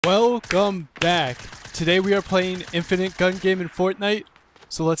Welcome back. Today we are playing infinite gun game in Fortnite.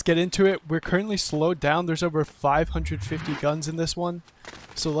 So let's get into it. We're currently slowed down. There's over 550 guns in this one.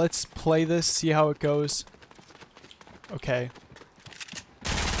 So let's play this, see how it goes. Okay.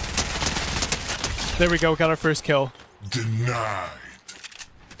 There we go. Got our first kill.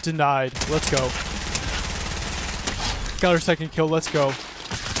 Denied. Let's go. Got our second kill. Let's go.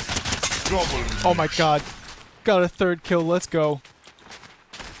 Oh my god. Got a third kill. Let's go.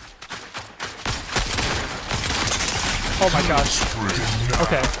 Oh my gosh.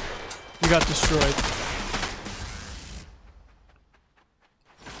 Okay. We got destroyed.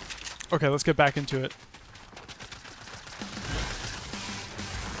 Okay, let's get back into it.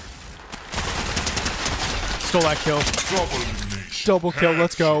 Stole that kill. Double kill.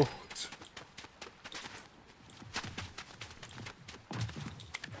 Let's go.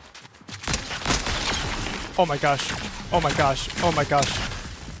 Oh my gosh. Oh my gosh. Oh my gosh.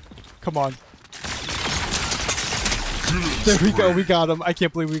 Come on. There we go. We got him. I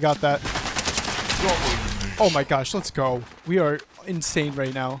can't believe we got that. Oh my gosh. Let's go. We are insane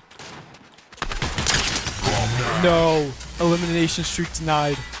right now. No. Elimination streak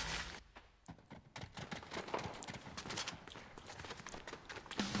denied.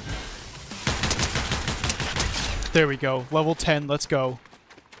 There we go. Level 10. Let's go.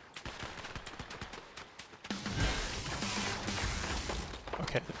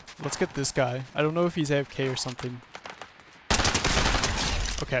 Okay. Let's get this guy. I don't know if he's AFK or something.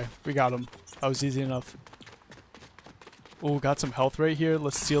 Okay. We got him. That was easy enough. Oh, got some health right here.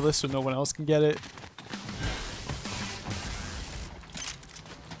 Let's steal this so no one else can get it.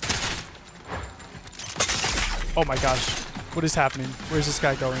 Oh my gosh. What is happening? Where's this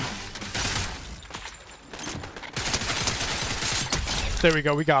guy going? There we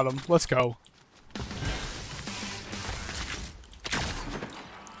go. We got him. Let's go.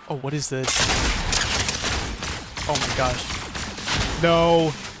 Oh, what is this? Oh my gosh.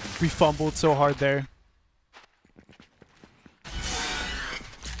 No. We fumbled so hard there.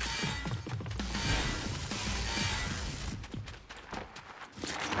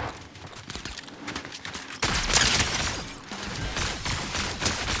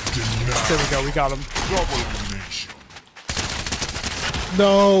 There we go. We got him.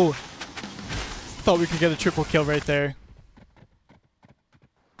 No. Thought we could get a triple kill right there.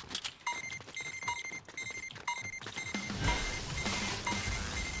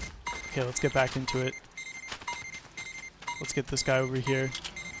 Okay, let's get back into it. Let's get this guy over here.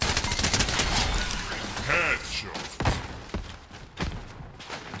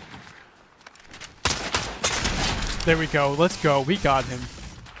 There we go. Let's go. We got him.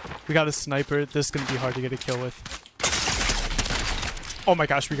 We got a sniper. This is going to be hard to get a kill with. Oh my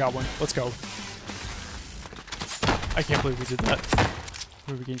gosh, we got one. Let's go. I can't believe we did that.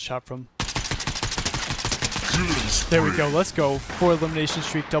 Where are we getting shot from? There we go. Let's go. 4 elimination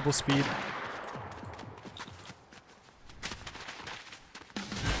streak, double speed.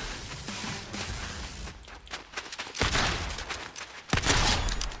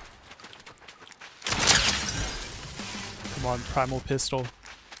 Come on, primal pistol.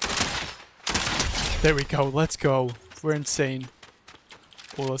 There we go. Let's go. We're insane.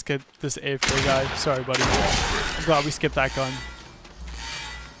 Well, let's get this AFK guy. Sorry, buddy. I'm glad we skipped that gun.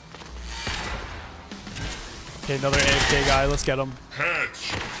 Okay, another AFK guy. Let's get him.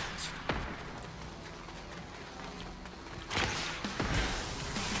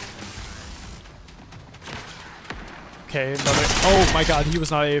 Okay, another. Oh my god, he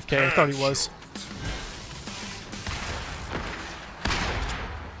was not AFK. I thought he was.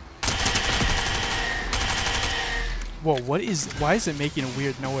 Whoa, what is... Why is it making a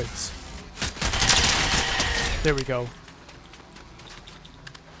weird noise? There we go.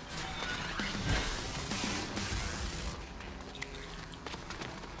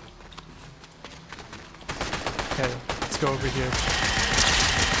 Okay, let's go over here.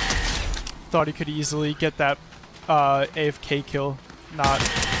 Thought he could easily get that AFK kill. Not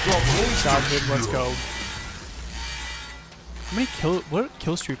got him. Let's go. How many kill... What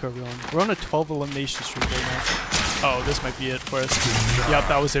kill streak are we on? We're on a 12 elimination streak right now. Oh, this might be it for us. Yep,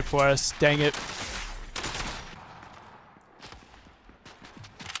 that was it for us. Dang it.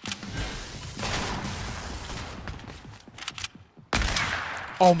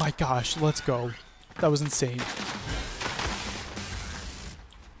 Oh my gosh, let's go. That was insane.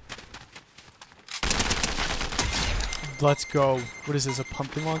 Let's go. What is this, a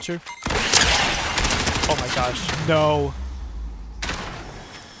pumpkin launcher? Oh my gosh, no.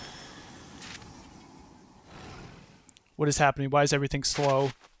 What is happening? Why is everything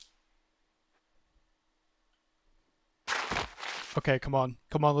slow? Okay, come on.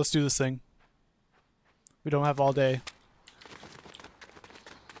 Come on, let's do this thing. We don't have all day.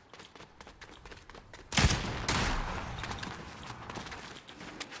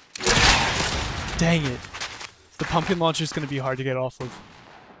 Dang it. The pumpkin launcher is going to be hard to get off of.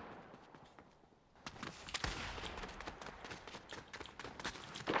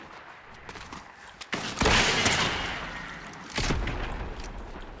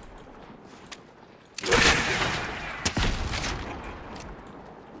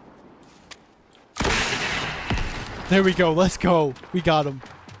 There we go. Let's go. We got him.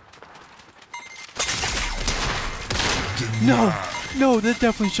 No. No, that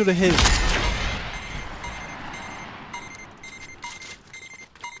definitely should have hit.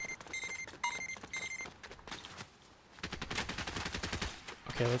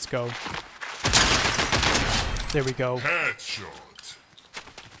 Okay, let's go. There we go. Headshot.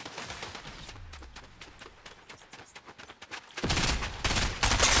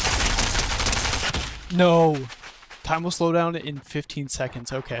 No. Time will slow down in 15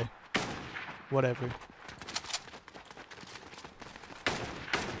 seconds. Okay. Whatever.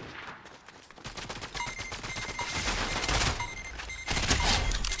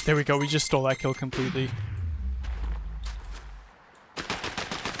 There we go. We just stole that kill completely.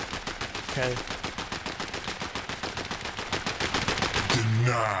 Okay.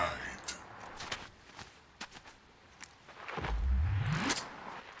 Denied.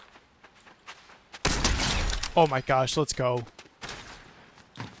 Oh my gosh, let's go.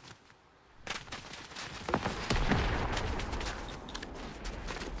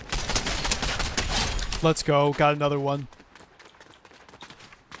 Let's go. Got another one.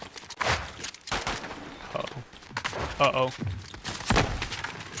 Uh-oh. Uh-oh.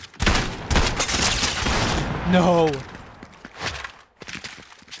 No.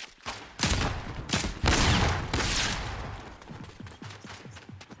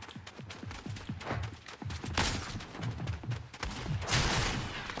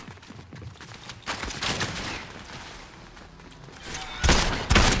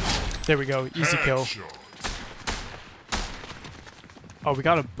 There we go. Easy kill. Oh, we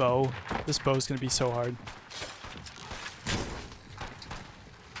got a bow. This bow is going to be so hard.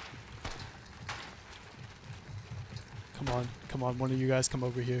 Come on. Come on. One of you guys come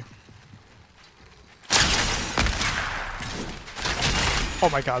over here. Oh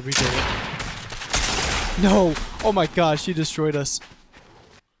my god, we did it. No! Oh my gosh, he destroyed us.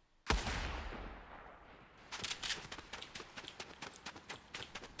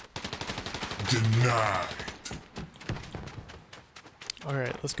 Denied.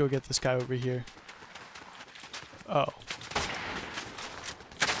 Alright, let's go get this guy over here. Oh.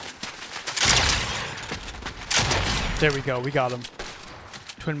 There we go, we got him.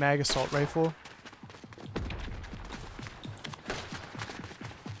 Twin mag assault rifle.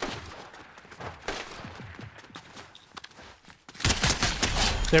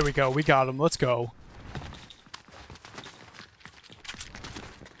 There we go, we got him, let's go.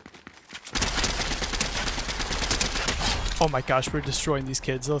 Oh my gosh, we're destroying these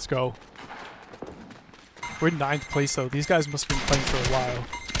kids. Let's go. We're in 9th place though. These guys must have been playing for a while.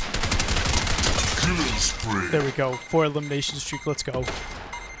 Killing spree. There we go. 4 elimination streak. Let's go.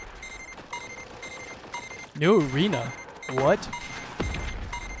 New arena. What?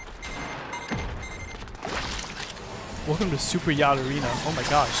 Welcome to Super Yacht Arena. Oh my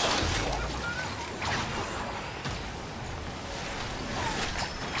gosh.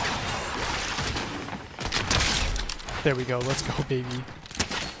 There we go. Let's go, baby.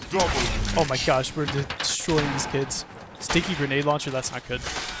 Oh my gosh, we're destroying these kids. Sticky grenade launcher, that's not good.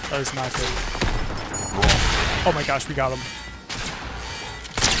 That is not good. Oh my gosh, we got him.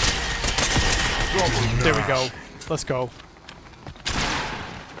 There we go. Let's go.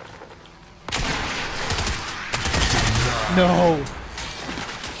 No!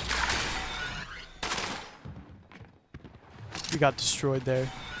 We got destroyed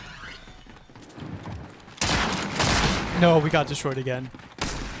there. No, we got destroyed again.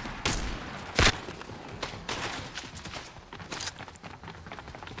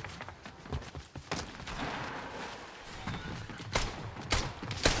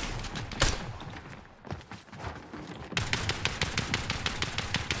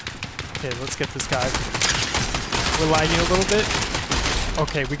 Okay, let's get this guy. We're lagging a little bit.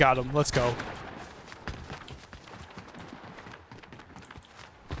 Okay, we got him. Let's go.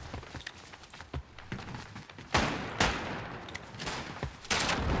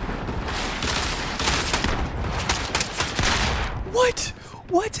 What?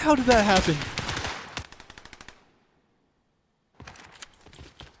 What? How did that happen?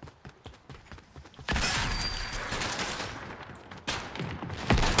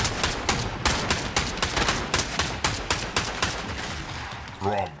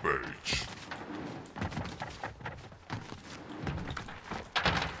 Rampage.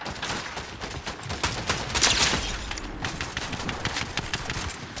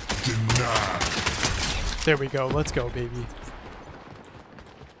 Denied. There we go. Let's go, baby.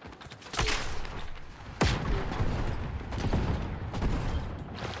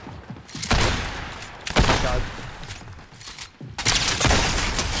 Oh my god.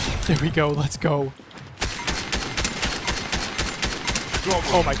 There we go. Let's go.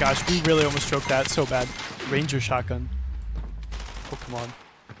 Oh my gosh. We really almost choked that so bad. Ranger shotgun. Oh, come on.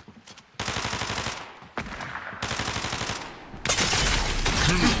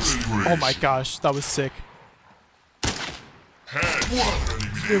 Oh my gosh. That was sick.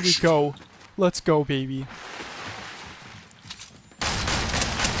 Here we go. Let's go, baby.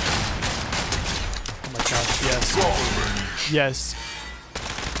 Oh my gosh, yes. Yes.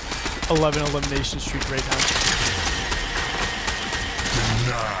 11 elimination streak right now.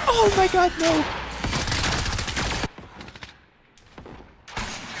 Oh my god, no!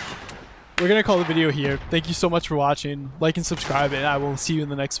 We're gonna call the video here. Thank you so much for watching. Like and subscribe, and I will see you in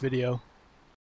the next video.